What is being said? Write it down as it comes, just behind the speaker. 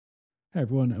Hey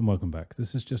everyone and welcome back.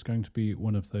 This is just going to be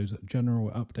one of those general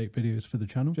update videos for the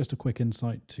channel. Just a quick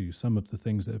insight to some of the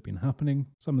things that have been happening,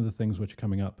 some of the things which are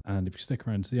coming up, and if you stick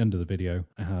around to the end of the video,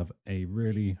 I have a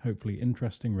really hopefully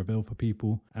interesting reveal for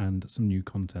people and some new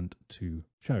content to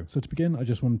show. So to begin, I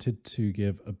just wanted to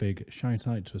give a big shout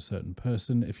out to a certain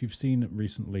person. If you've seen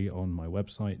recently on my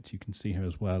website, you can see her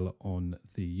as well on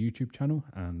the YouTube channel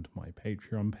and my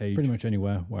Patreon page, pretty much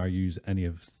anywhere where I use any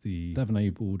of the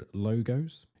dev-enabled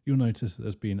logos. You'll notice that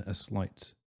there's been a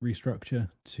slight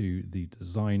restructure to the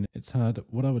design. It's had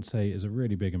what I would say is a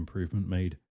really big improvement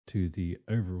made to the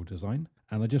overall design.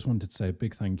 And I just wanted to say a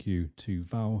big thank you to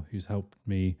Val, who's helped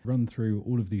me run through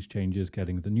all of these changes,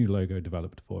 getting the new logo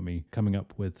developed for me, coming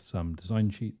up with some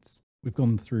design sheets. We've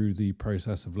gone through the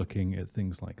process of looking at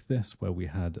things like this, where we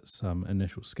had some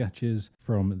initial sketches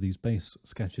from these base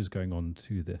sketches going on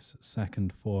to this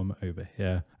second form over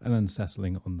here, and then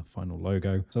settling on the final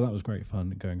logo. So that was great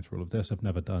fun going through all of this. I've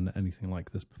never done anything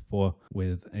like this before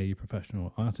with a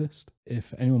professional artist.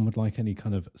 If anyone would like any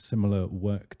kind of similar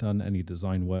work done, any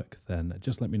design work, then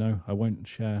just let me know. I won't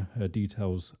share her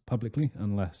details publicly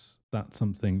unless that's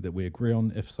something that we agree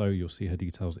on. If so, you'll see her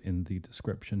details in the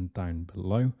description down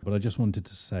below. But I just wanted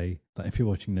to say that if you're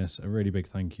watching this, a really big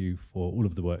thank you for all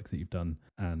of the work that you've done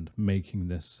and making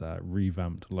this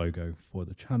revamped logo for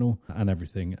the channel, and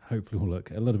everything hopefully will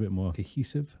look a little bit more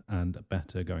cohesive and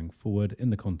better going forward in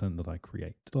the content that I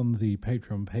create. On the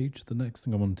Patreon page, the next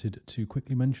thing I wanted to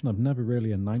quickly mention, I've never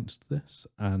really announced this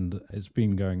and it's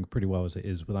been going pretty well as it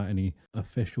is without any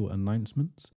official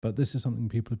announcements, but this is something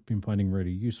people have been finding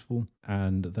really useful,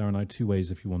 and there are now two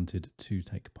ways if you wanted to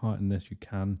take part in this, you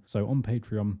can. So on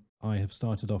Patreon, I have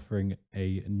started offering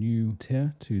a new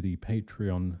tier to the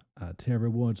Patreon tier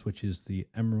rewards, which is the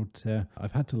Emerald tier.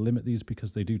 I've had to limit these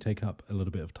because they do take up a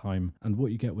little bit of time. And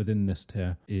what you get within this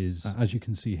tier is, as you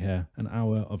can see here, an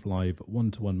hour of live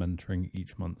one-to-one mentoring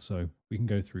each month. So we can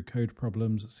go through code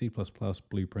problems, C++,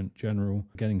 Blueprint, General,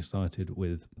 getting started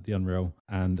with the Unreal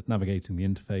and navigating the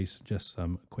interface, just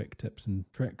some quick tips and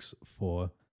tricks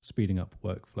for speeding up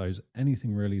workflows,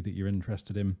 anything really that you're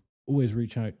interested in. Always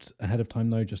reach out ahead of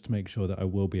time though, just to make sure that I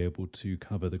will be able to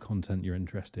cover the content you're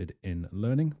interested in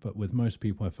learning. But with most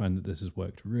people, I find that this has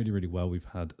worked really, really well. We've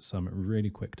had some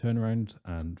really quick turnaround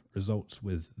and results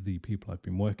with the people I've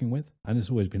been working with. And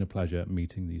it's always been a pleasure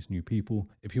meeting these new people.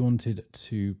 If you wanted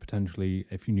to potentially,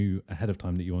 if you knew ahead of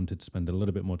time that you wanted to spend a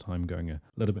little bit more time going a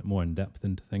little bit more in depth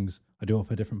into things, I do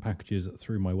offer different packages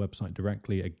through my website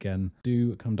directly. Again,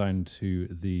 do come down to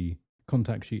the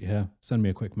contact sheet here, send me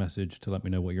a quick message to let me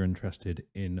know what you're interested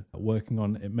in working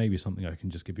on. It may be something I can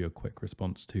just give you a quick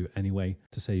response to anyway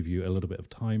to save you a little bit of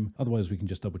time. Otherwise, we can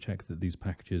just double check that these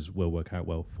packages will work out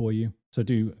well for you. So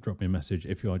do drop me a message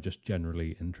if you are just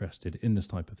generally interested in this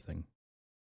type of thing.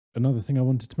 Another thing I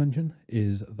wanted to mention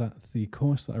is that the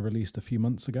course that I released a few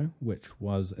months ago, which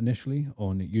was initially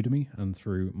on Udemy and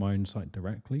through my own site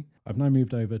directly, I've now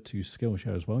moved over to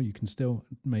Skillshare as well. You can still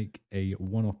make a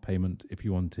one-off payment if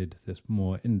you wanted this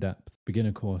more in-depth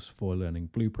beginner course for learning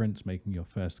blueprints, making your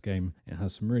first game. It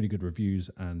has some really good reviews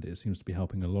and it seems to be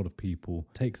helping a lot of people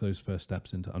take those first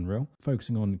steps into Unreal,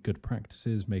 focusing on good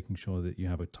practices, making sure that you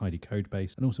have a tidy code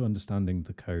base, and also understanding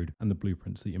the code and the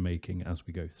blueprints that you're making as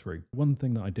we go through. One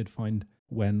thing that I did find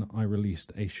when I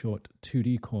released a short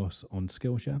 2D course on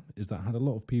Skillshare is that I had a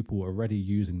lot of people already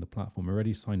using the platform,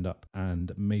 already signed up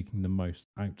and making the most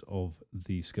out of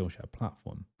the Skillshare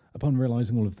platform. Upon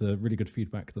realizing all of the really good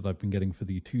feedback that I've been getting for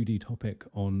the 2D topic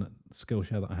on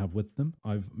Skillshare that I have with them,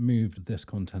 I've moved this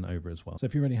content over as well. So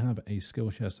if you already have a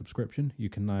Skillshare subscription, you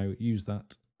can now use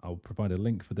that. I'll provide a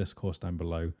link for this course down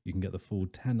below. You can get the full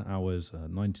 10 hours,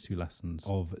 92 lessons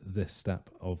of this step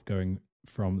of going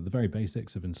from the very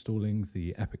basics of installing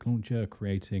the Epic Launcher,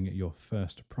 creating your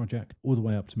first project, all the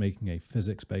way up to making a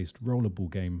physics-based rollable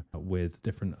game with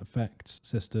different effects,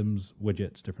 systems,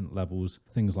 widgets, different levels,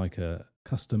 things like a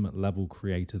custom level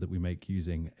creator that we make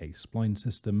using a spline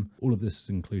system. All of this is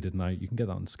included now. You can get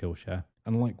that on Skillshare.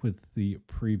 And like with the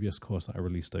previous course that I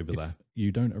released over there,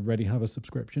 you don't already have a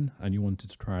subscription and you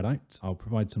wanted to try it out, I'll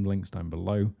provide some links down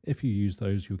below. If you use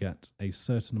those, you'll get a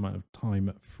certain amount of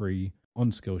time free on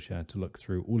Skillshare to look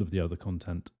through all of the other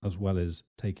content, as well as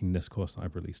taking this course that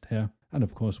I've released here. And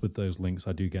of course, with those links,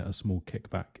 I do get a small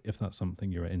kickback if that's something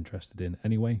you're interested in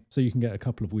anyway. So you can get a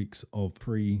couple of weeks of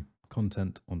free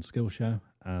content on Skillshare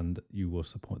and you will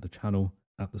support the channel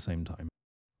at the same time.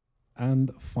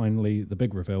 And finally, the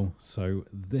big reveal. So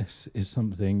this is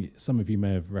something some of you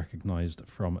may have recognized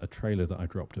from a trailer that I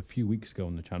dropped a few weeks ago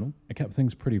on the channel. I kept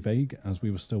things pretty vague as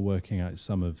we were still working out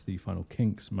some of the final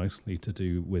kinks, mostly to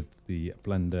do with the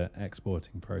Blender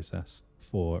exporting process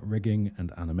for rigging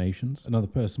and animations. Another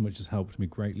person which has helped me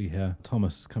greatly here,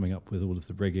 Thomas, coming up with all of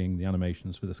the rigging, the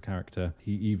animations for this character.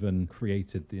 He even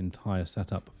created the entire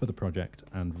setup for the project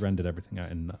and rendered everything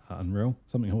out in Unreal.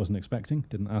 Something I wasn't expecting,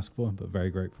 didn't ask for, but very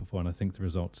grateful for, and I think the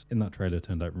results in that trailer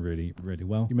turned out really, really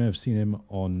well. You may have seen him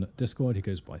on Discord. He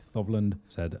goes by Thovland.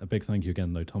 Said a big thank you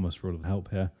again though, Thomas, for all of the help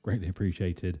here. Greatly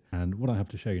appreciated. And what I have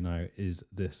to show you now is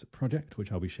this project,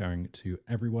 which I'll be sharing to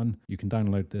everyone. You can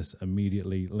download this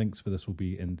immediately. Links for this will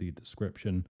be in the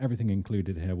description. Everything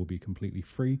included here will be completely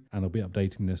free, and I'll be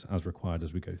updating this as required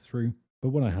as we go through. But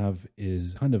what I have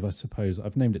is kind of, I suppose,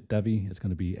 I've named it Devi. It's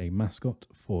going to be a mascot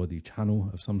for the channel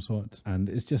of some sort. And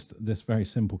it's just this very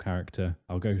simple character.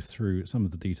 I'll go through some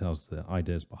of the details, the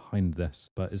ideas behind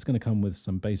this, but it's going to come with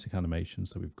some basic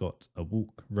animations. So we've got a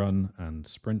walk, run, and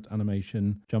sprint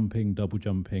animation, jumping, double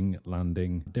jumping,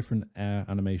 landing, different air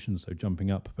animations. So jumping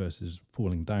up versus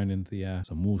falling down into the air,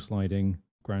 some wall sliding,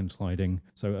 ground sliding.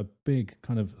 So a big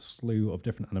kind of slew of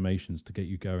different animations to get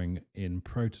you going in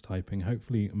prototyping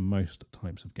hopefully most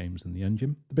types of games in the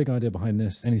engine. The big idea behind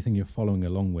this, anything you're following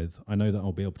along with, I know that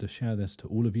I'll be able to share this to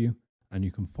all of you, and you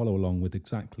can follow along with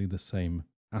exactly the same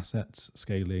assets,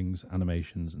 scalings,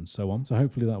 animations, and so on. So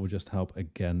hopefully that will just help,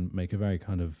 again, make a very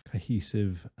kind of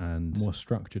cohesive and more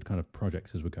structured kind of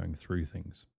project as we're going through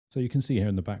things. So you can see here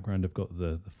in the background, I've got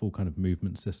the full kind of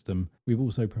movement system. We've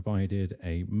also provided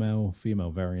a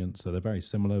male-female variant, so they're very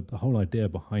similar. The whole idea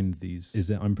behind these is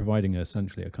that I'm providing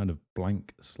essentially a kind of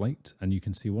blank slate, and you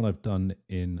can see what I've done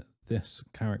in this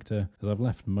character is I've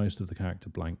left most of the character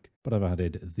blank, but I've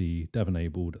added the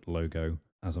dev-enabled logo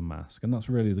as a mask, and that's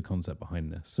really the concept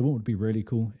behind this. So what would be really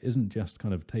cool isn't just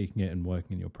kind of taking it and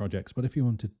working in your projects, but if you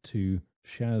wanted to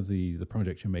share the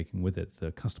project you're making with it,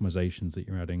 the customizations that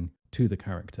you're adding to the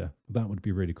character, that would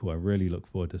be really cool. I really look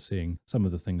forward to seeing some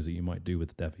of the things that you might do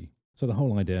with Devi. So the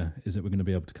whole idea is that we're going to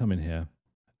be able to come in here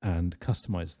and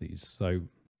customize these. So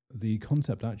the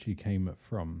concept actually came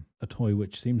from a toy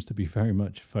which seems to be very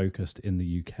much focused in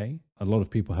the UK. A lot of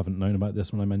people haven't known about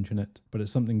this when I mention it, but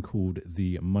it's something called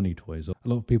the money toys. A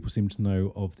lot of people seem to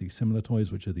know of the similar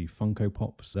toys, which are the Funko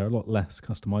Pops. They're a lot less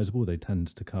customizable. They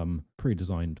tend to come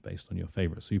pre-designed based on your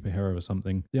favorite superhero or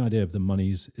something. The idea of the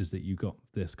monies is that you got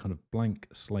this kind of blank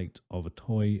slate of a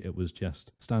toy. It was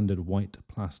just standard white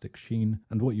plastic sheen.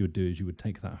 And what you would do is you would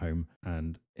take that home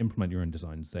and implement your own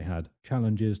designs. They had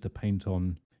challenges to paint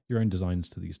on your own designs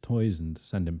to these toys and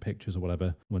send in pictures or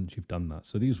whatever once you've done that.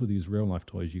 So these were these real life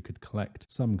toys. You could collect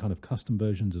some kind of custom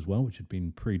versions as well, which had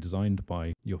been pre-designed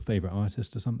by your favorite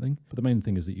artist or something. But the main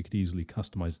thing is that you could easily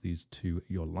customize these to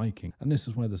your liking. And this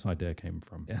is where this idea came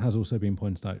from. It has also been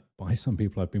pointed out by some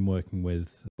people I've been working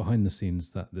with behind the scenes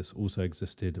that this also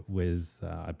existed with,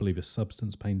 I believe, a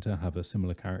Substance Painter, have a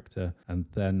similar character. And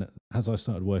then as I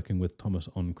started working with Thomas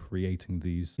on creating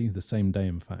these, the same day,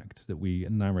 in fact, that we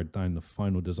narrowed down the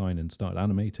final design and started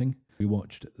animating, we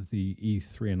watched the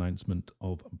E3 announcement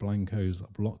of Blanco's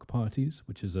Block Parties,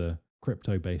 which is a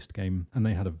crypto-based game, and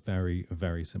they had a very,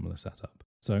 very similar setup.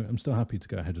 So I'm still happy to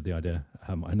go ahead with the idea.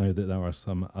 I know that there are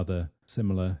some other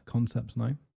similar concepts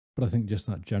now, but I think just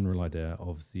that general idea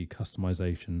of the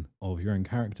customization of your own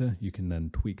character, you can then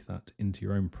tweak that into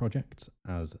your own projects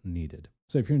as needed.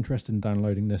 So if you're interested in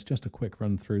downloading this, just a quick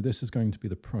run through. This is going to be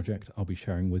the project I'll be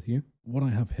sharing with you. What I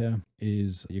have here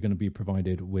is you're going to be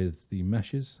provided with the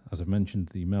meshes, as I've mentioned,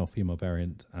 the male-female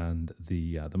variant and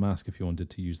the mask if you wanted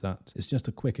to use that. It's just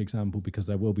a quick example because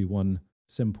there will be one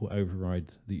simple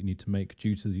override that you need to make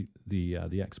due to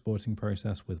the exporting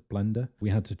process with Blender. We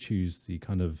had to choose the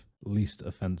kind of least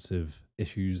offensive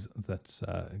issues that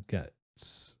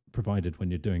gets provided when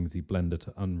you're doing the Blender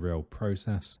to Unreal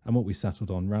process. And what we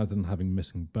settled on, rather than having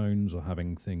missing bones or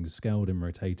having things scaled and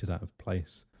rotated out of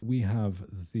place, we have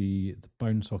the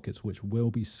bone sockets which will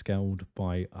be scaled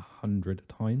by 100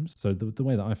 times. So the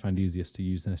way that I found easiest to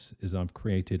use this is I've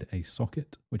created a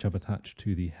socket which I've attached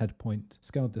to the head point,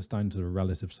 scaled this down to the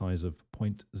relative size of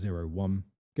 0.01,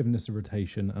 given this a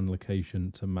rotation and location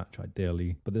to match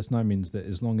ideally. But this now means that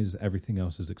as long as everything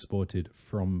else is exported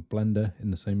from Blender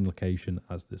in the same location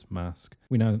as this mask,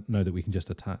 we now know that we can just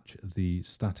attach the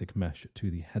static mesh to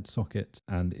the head socket,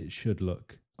 and it should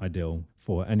look ideal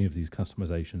for any of these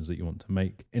customizations that you want to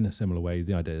make in a similar way.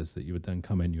 The idea is that you would then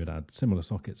come in, you would add similar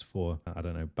sockets for, I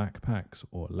don't know, backpacks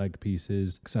or leg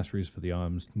pieces, accessories for the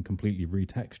arms. You can completely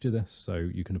retexture this. So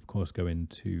you can, of course, go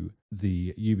into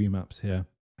the UV maps here,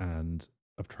 and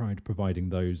I've tried providing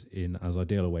those in as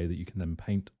ideal a way that you can then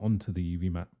paint onto the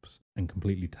UV maps and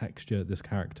completely texture this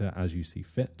character as you see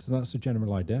fit. So that's the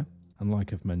general idea. And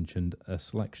like I've mentioned, a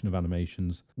selection of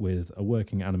animations with a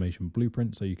working animation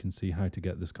blueprint, so you can see how to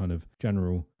get this kind of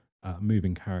general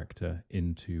moving character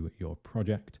into your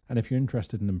project. And if you're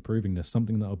interested in improving this,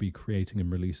 something that I'll be creating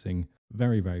and releasing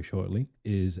very, very shortly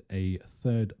is a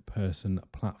third-person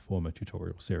platformer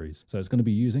tutorial series. So it's going to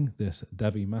be using this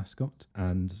Devi mascot,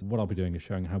 and what I'll be doing is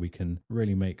showing how we can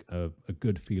really make a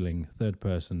good feeling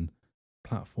third-person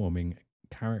platforming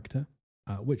character.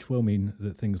 Which will mean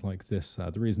that things like this,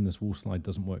 the reason this wall slide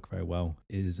doesn't work very well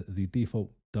is the default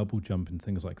double jump and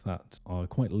things like that are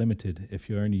quite limited if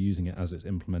you're only using it as it's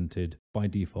implemented by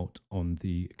default on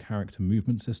the character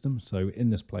movement system. So in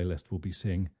this playlist, we'll be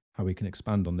seeing how we can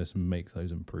expand on this and make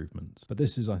those improvements. But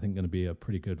this is, I think, going to be a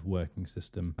pretty good working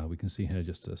system. We can see here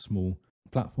just a small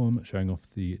platform showing off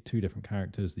the two different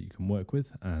characters that you can work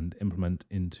with and implement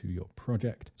into your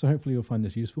project. So hopefully you'll find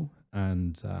this useful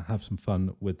and have some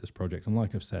fun with this project. And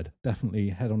like I've said, definitely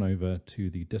head on over to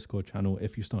the Discord channel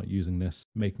if you start using this,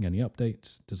 making any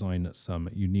updates, design some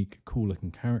unique, cool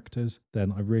looking characters,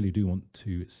 then I really do want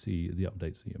to see the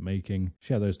updates that you're making.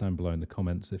 Share those down below in the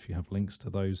comments if you have links to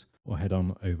those, or head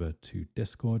on over to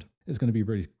Discord. It's going to be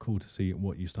really cool to see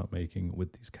what you start making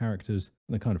with these characters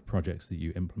and the kind of projects that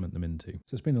you implement them into.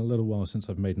 So it's been a little while since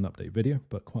I've made an update video,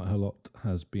 but quite a lot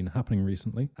has been happening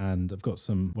recently, and I've got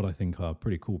some what I think are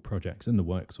pretty cool projects in the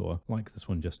works, or like this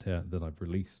one just here that I've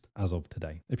released as of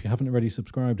today. If you haven't already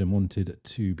subscribed and wanted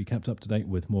to be kept up to date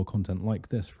with more content like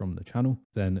this from the channel,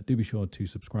 then do be sure to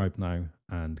subscribe now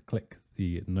and click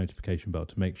the notification bell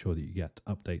to make sure that you get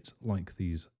updates like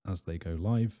these as they go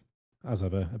live. As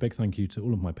ever, a big thank you to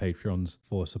all of my Patreons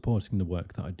for supporting the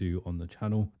work that I do on the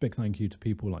channel. Big thank you to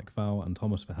people like Val and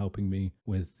Thomas for helping me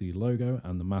with the logo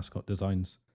and the mascot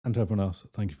designs. And to everyone else,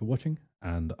 thank you for watching,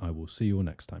 and I will see you all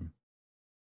next time.